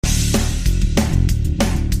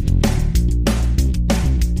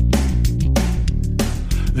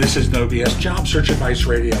This is No BS Job Search Advice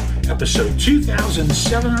Radio, episode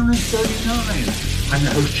 2739. I'm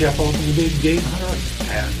your host, Jeff Altman, the Big Game Hunter,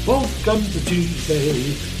 and welcome to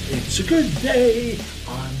Tuesday. It's a good day.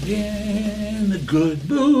 I'm in a good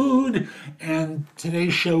mood. And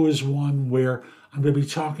today's show is one where I'm going to be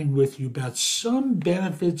talking with you about some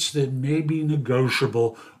benefits that may be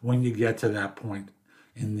negotiable when you get to that point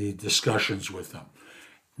in the discussions with them.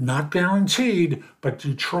 Not guaranteed, but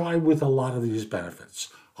you try with a lot of these benefits.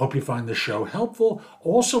 Hope you find the show helpful.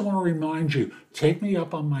 Also want to remind you, take me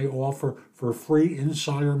up on my offer for a free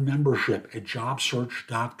insider membership at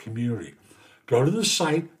jobsearch.community. Go to the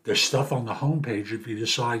site. There's stuff on the homepage if you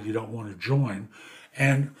decide you don't want to join.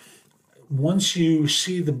 And once you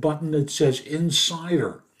see the button that says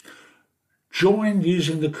Insider, join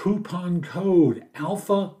using the coupon code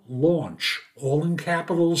Alpha Launch, all in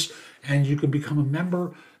capitals, and you can become a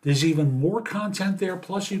member. There's even more content there,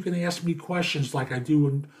 plus you can ask me questions like I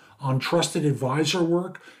do on Trusted Advisor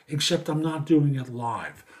work, except I'm not doing it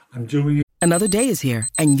live. I'm doing it. Another day is here,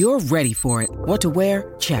 and you're ready for it. What to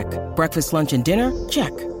wear? Check. Breakfast, lunch, and dinner?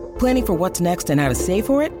 Check. Planning for what's next and how to save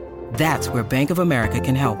for it? That's where Bank of America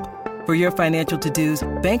can help. For your financial to-dos,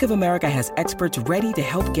 Bank of America has experts ready to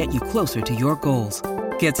help get you closer to your goals.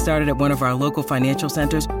 Get started at one of our local financial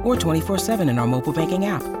centers or 24/7 in our mobile banking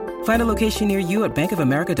app. Find a location near you at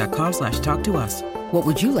bankofamerica.com/talktous. What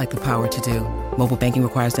would you like the power to do? Mobile banking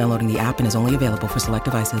requires downloading the app and is only available for select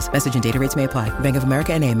devices. Message and data rates may apply. Bank of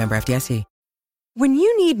America N.A., member FDIC. When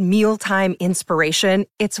you need mealtime inspiration,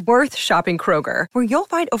 it's worth shopping Kroger, where you'll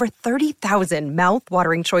find over 30,000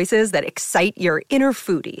 mouth-watering choices that excite your inner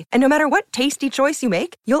foodie. And no matter what tasty choice you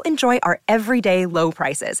make, you'll enjoy our everyday low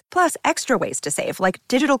prices, plus extra ways to save, like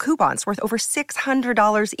digital coupons worth over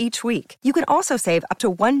 $600 each week. You can also save up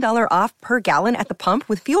to $1 off per gallon at the pump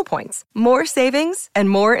with fuel points. More savings and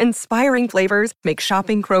more inspiring flavors make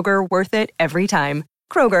shopping Kroger worth it every time.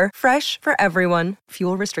 Kroger, fresh for everyone.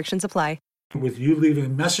 Fuel restrictions apply. With you leaving a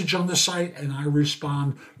message on the site, and I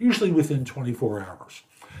respond usually within 24 hours.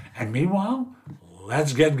 And meanwhile,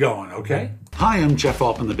 let's get going, okay? Hi, I'm Jeff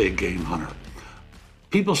Altman, the Big Game Hunter.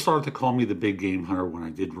 People started to call me the Big Game Hunter when I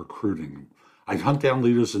did recruiting. I'd hunt down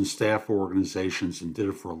leaders in staff organizations and did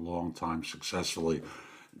it for a long time successfully.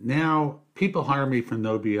 Now, people hire me for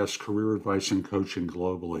no BS career advice and coaching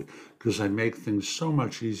globally because I make things so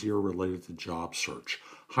much easier related to job search,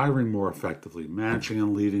 hiring more effectively, managing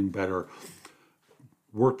and leading better,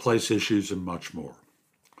 workplace issues, and much more.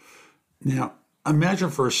 Now, imagine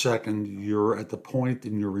for a second you're at the point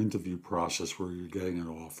in your interview process where you're getting an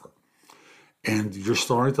offer, and you're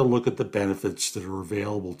starting to look at the benefits that are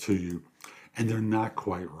available to you, and they're not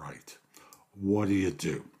quite right. What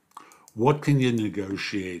do? What can you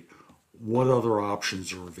negotiate? What other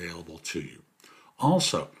options are available to you?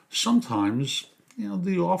 Also, sometimes,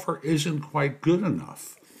 the offer isn't quite good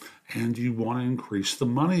enough, and you want to increase the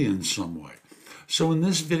money in some way. So in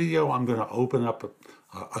this video, I'm going to open up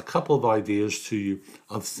a couple of ideas to you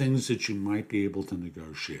of things that you might be able to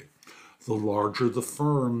negotiate. The larger the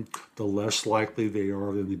firm, the less likely they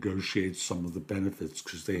are to negotiate some of the benefits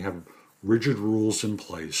because they have rigid rules in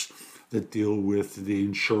place that deal with the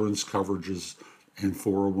insurance coverages and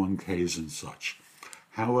 401ks and such.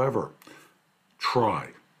 However,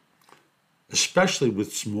 try. Especially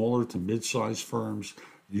with smaller to mid-sized firms,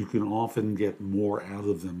 you can often get more out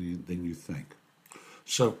of them than you think.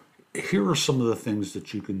 So here are some of the things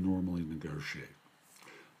that you can normally negotiate.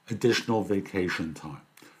 Additional vacation time,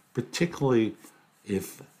 particularly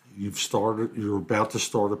if you're about to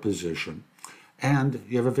start a position and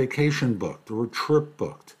you have a vacation booked or a trip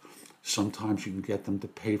booked. Sometimes you can get them to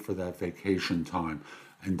pay for that vacation time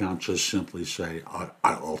and not just simply say,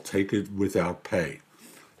 I'll take it without pay.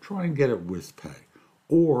 Try and get it with pay.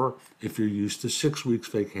 Or if you're used to 6 weeks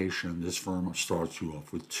vacation, this firm starts you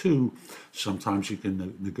off with 2. Sometimes you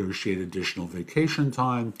can negotiate additional vacation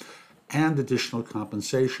time and additional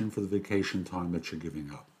compensation for the vacation time that you're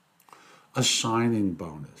giving up. A signing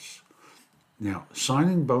bonus. Now,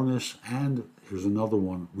 signing bonus and here's another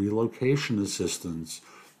one, relocation assistance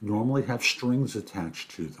normally have strings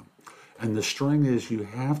attached to them. And the string is you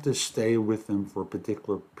have to stay with them for a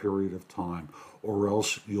particular period of time or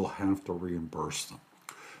else you'll have to reimburse them.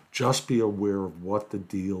 Just be aware of what the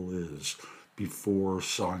deal is before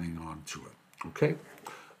signing on to it, okay?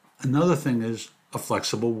 Another thing is a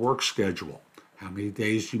flexible work schedule. How many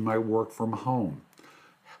days you might work from home.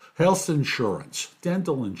 Health insurance,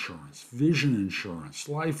 dental insurance, vision insurance,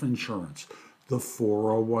 life insurance, the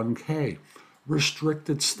 401k,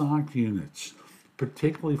 restricted stock units,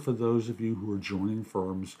 particularly for those of you who are joining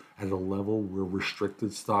firms at a level where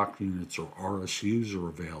restricted stock units or RSUs are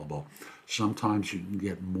available. Sometimes you can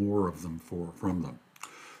get more of them from them.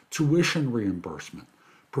 Tuition reimbursement,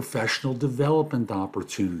 professional development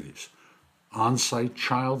opportunities, on-site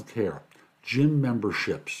childcare, gym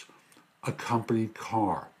memberships, a company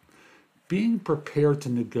car. Being prepared to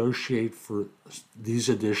negotiate for these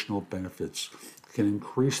additional benefits can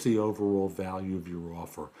increase the overall value of your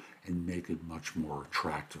offer and make it much more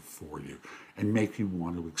attractive for you and make you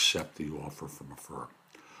want to accept the offer from a firm.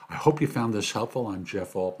 I hope you found this helpful. I'm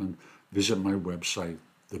Jeff Altman. Visit my website,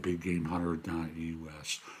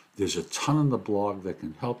 thebiggamehunter.us. There's a ton on the blog that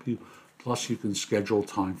can help you. Plus, you can schedule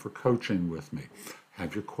time for coaching with me.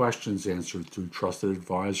 Have your questions answered through trusted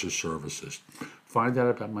advisor services. Find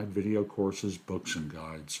out about my video courses, books, and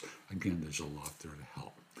guides. Again, there's a lot there to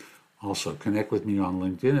help. Also, connect with me on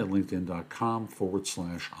LinkedIn at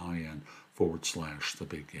linkedin.com/IN/The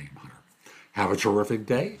Big Game Hunter. Have a terrific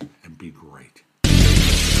day and be great.